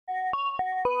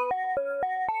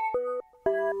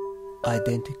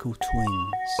Identical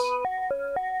twins.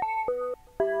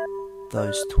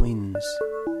 Those twins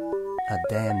are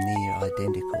damn near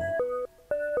identical.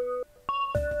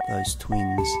 Those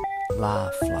twins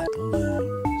laugh like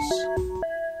loons.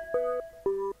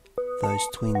 Those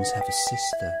twins have a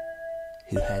sister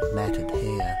who had matted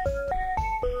hair.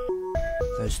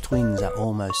 Those twins are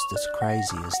almost as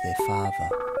crazy as their father.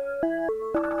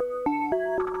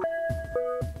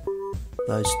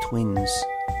 Those twins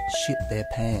shit their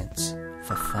pants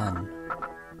for fun.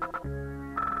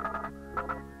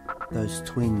 Those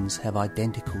twins have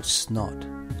identical snot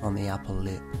on the upper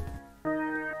lip.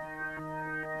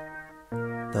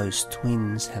 Those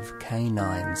twins have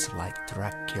canines like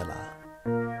Dracula.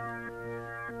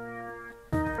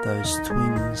 Those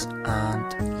twins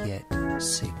aren't yet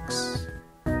 6.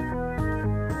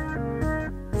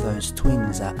 Those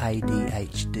twins are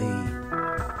ADHD.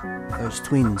 Those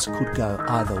twins could go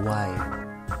either way.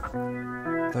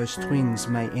 Those twins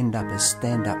may end up as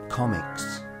stand-up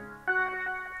comics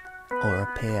or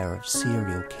a pair of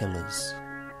serial killers,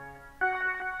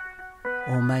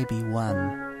 or maybe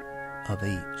one of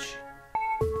each.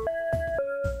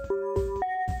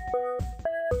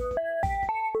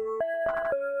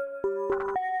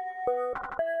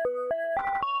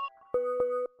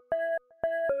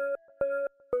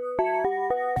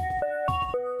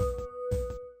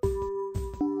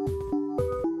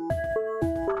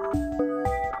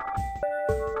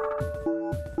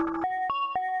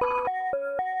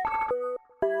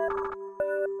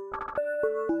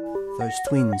 Those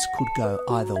twins could go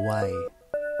either way.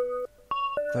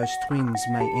 Those twins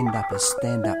may end up as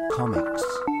stand-up comics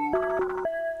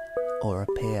or a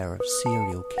pair of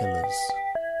serial killers,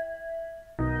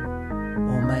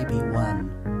 or maybe one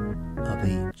of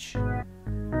each.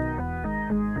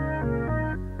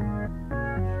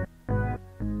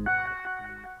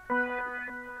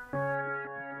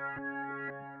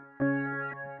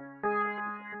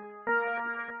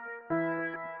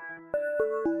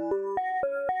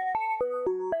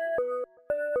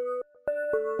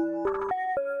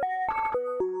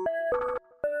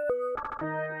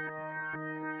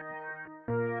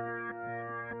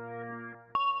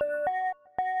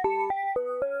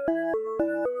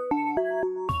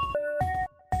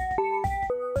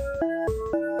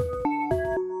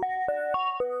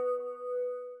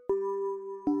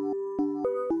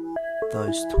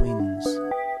 Those twins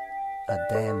are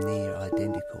damn near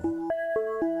identical.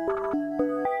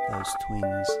 Those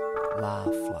twins laugh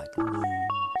like loons.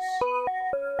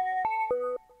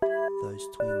 Those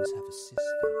twins have a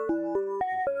sister.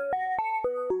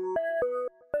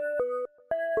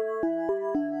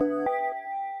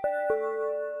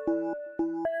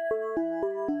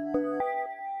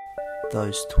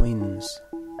 Those twins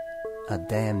are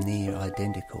damn near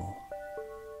identical.